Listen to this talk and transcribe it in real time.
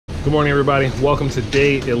Good morning, everybody. Welcome to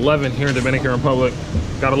day 11 here in Dominican Republic.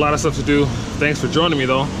 Got a lot of stuff to do. Thanks for joining me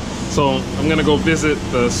though. So I'm gonna go visit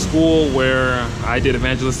the school where I did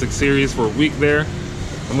evangelistic series for a week there.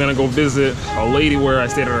 I'm gonna go visit a lady where I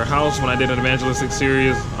stayed at her house when I did an evangelistic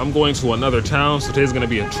series. I'm going to another town, so today's gonna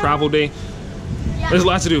be a travel day. There's a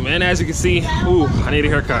lot to do, man. As you can see, ooh, I need a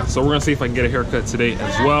haircut. So we're gonna see if I can get a haircut today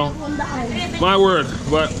as well. My word,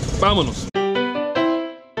 but vámonos.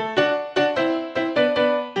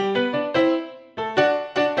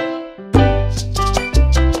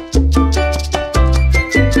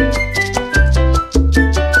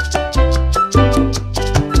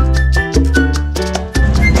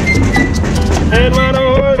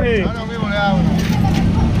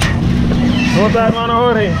 ¿Cómo está, hermano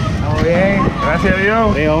Jorge? Estamos bien. Gracias a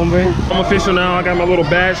Dios. Sí, hombre. I'm official now. I got my little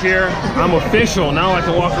badge here. I'm official. Now I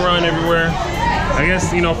can walk around everywhere. I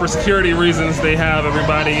guess, you know, for security reasons, they have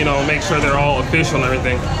everybody, you know, make sure they're all official and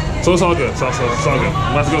everything. So it's all good. It's all good.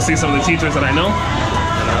 I'm about to go see some of the teachers that I know.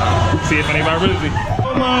 And, see if anybody really see.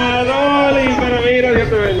 Oh my Dolly, pero mira, Dios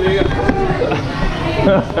te bendiga.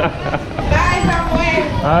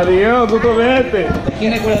 Adiós, tú te vete.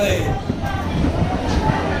 ¿Quién recuerda de ella?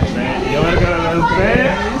 Yo me recuerdo de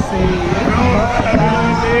usted.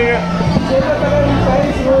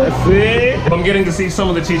 Sí. I'm getting to see some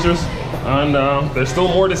of the teachers, and there's still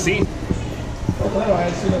more to see.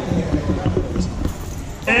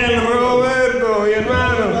 El Roberto, mi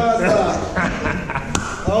hermano.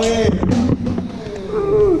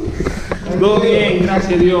 Todo bien,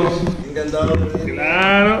 gracias a Dios. Encantado.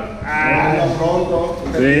 Claro.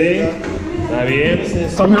 Sí. Está bien.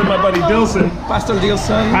 So I'm here with my buddy Dilson. Pastor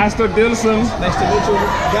Dilson. Pastor Dilson. Nice to meet you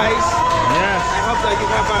guys. Yes. I hope that you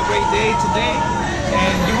have a great day today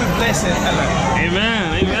and you will bless it.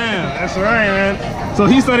 Amen. Amen. That's right, man. So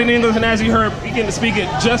he's studying English, and as you heard, he can speak it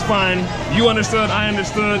just fine. You understood, I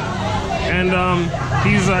understood, and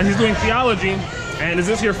he's doing theology. And is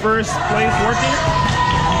this your first place working?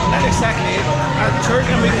 Not exactly. At church,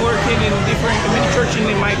 I've been working in many churches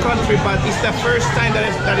in my country, but it's the first time that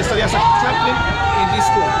I study as a chaplain in this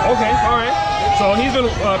school. Okay, all right. So he's been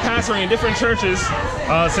pastoring in different churches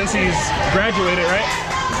since he's graduated, right?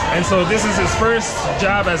 And so this is his first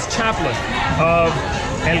job as chaplain of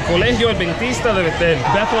el Colegio Adventista de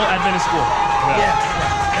Bethel Adventist School. Yeah,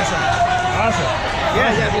 that's right. Awesome.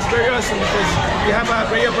 Yeah, it's very awesome because you have a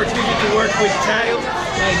great opportunity to work with child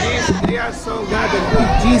like this. They are so glad that with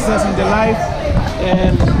Jesus in their life,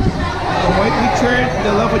 and when we share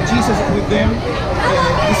the love of Jesus with them,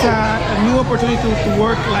 it's a new opportunity to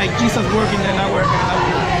work like Jesus working in our work.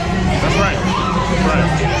 That's right. That's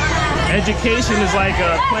right. Education is like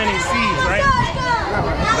planting seeds, right?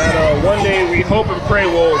 That one day we hope and pray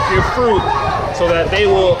will bear fruit, so that they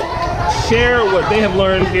will share what they have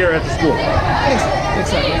learned here at the school.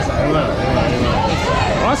 Exactly. Amen.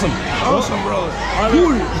 Awesome. Awesome, bro.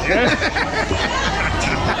 Cool. Yeah.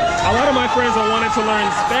 A lot of my friends are wanting to learn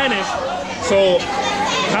Spanish, so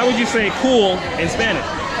how would you say cool in Spanish?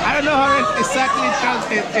 I don't know how to exactly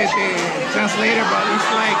translate it, but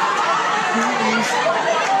it's like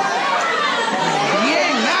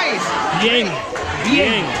bien, nice.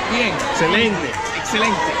 Bien. Excelente.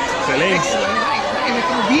 Excelente.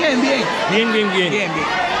 Bien.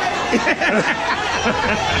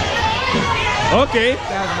 Ok,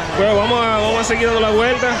 pues vamos a seguir dando la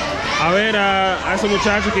vuelta a ver a esos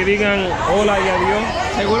muchachos que digan hola y adiós.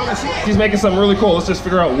 Seguro que sí. She's making something really cool. Let's just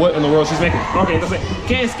figure out what in the world she's making. Ok, entonces,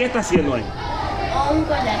 ¿qué está haciendo ahí? Un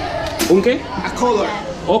collar. ¿Un qué? A collar.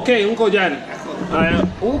 Ok, un collar.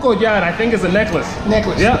 Un collar, I think it's a necklace.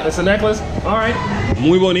 Necklace. Yeah, it's a necklace. All right.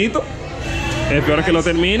 Muy bonito. Espero que lo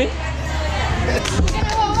termine.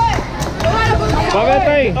 ¿Va a ver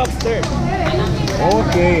ahí? Upstairs.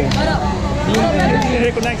 Ok.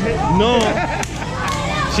 No.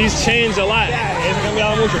 She's changed a lot. Ella ha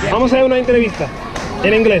cambiado mucho. Vamos a hacer una entrevista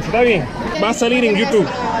en inglés, ¿está bien? Va a salir en YouTube.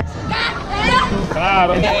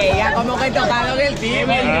 Claro. Ya como que tocaron el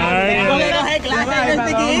timbre.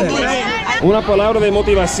 Una palabra de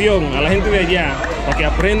motivación a la gente de allá para que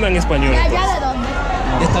aprendan español. ¿Allá de dónde?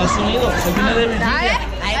 De Estados Unidos. Soy una de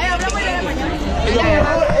Ahí habla muy bien español.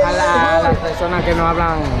 A las personas que no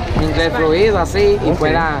hablan inglés fluido así y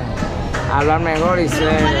puedan hablar mejor y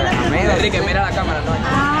ser amigos. Enrique, mira la cámara, ¿no?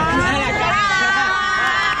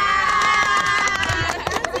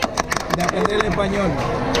 De aprender el español.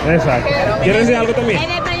 Exacto. ¿Quieres decir algo también?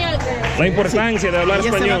 En español. La importancia de hablar Ella se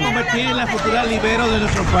va a español. convertir en la futura libero de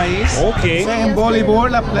nuestro país. Ok. O sea, en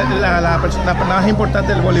voleibol, la persona más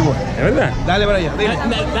importante del voleibol. ¿Es verdad? Dale para allá. Dile.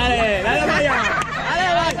 Dale para allá.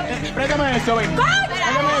 Préstame esto, ven.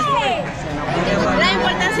 La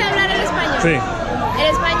importancia de hablar el español. Sí. El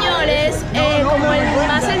español es como el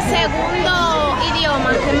segundo idioma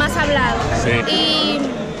que es más hablado. Sí.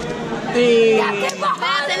 Espérate.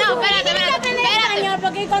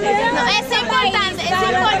 No, es importante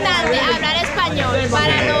hablar español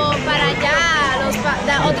para allá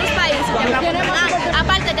otros países que hablan.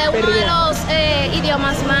 Aparte que es uno de los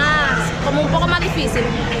idiomas como un poco más difícil,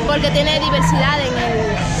 porque tiene diversidad en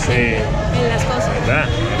las cosas.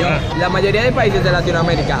 La mayoría de países de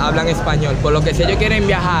Latinoamérica hablan español, por lo que si ellos quieren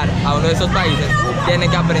viajar a uno de esos países, tienen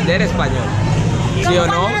que aprender español. ¿Sí o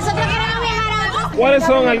no? ¿Cuáles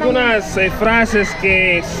son algunas frases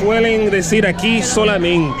que suelen decir aquí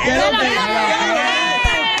solamente? ¿Qué es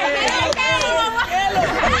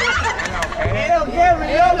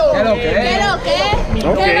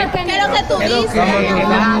lo que tú dices?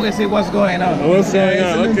 Tenemos que decir what's going on.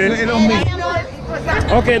 Okay.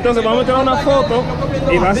 Ok, entonces vamos a tirar una foto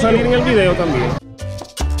y va a salir en el video también.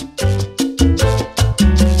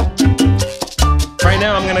 Right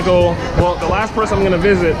now I'm gonna go, well, the last person I'm gonna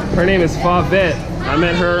visit, her name is Favette. I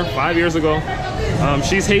met her 5 years ago.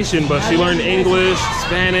 She's Haitian, but she learned English,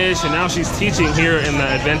 Spanish, and now she's teaching here in the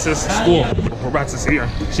Adventist school. We're about to see her.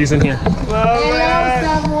 She's in here.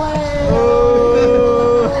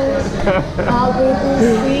 How good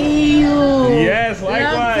to see you. Yes,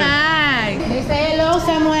 likewise. Say hello,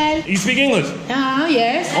 Samuel. You speak English?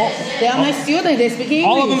 Yes. Oh. They are my students. They speak English.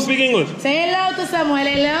 All of them speak English. Say hello to Samuel.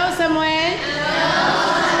 Hello, Samuel.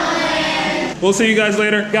 We'll see you guys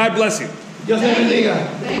later. God bless you. Dios le bendiga.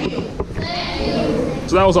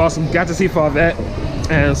 So that was awesome. Got to see Favette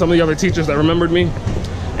and some of the other teachers that remembered me.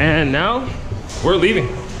 And now we're leaving.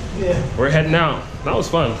 Yeah. We're heading out. That was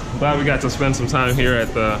fun. I'm glad we got to spend some time here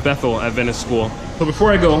at the Bethel Adventist School. So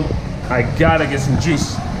before I go, I gotta get some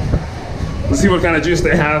juice. Let's see what kind of juice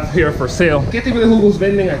they have here for sale. ¿Qué tipo de jugos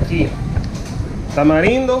venden aquí?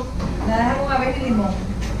 Tamarindo.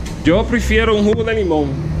 Yo prefiero un jugo de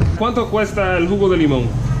limón. ¿Cuánto cuesta el jugo de limón?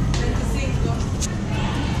 25.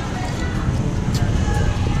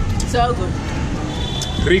 So good.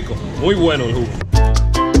 Rico, muy bueno el jugo.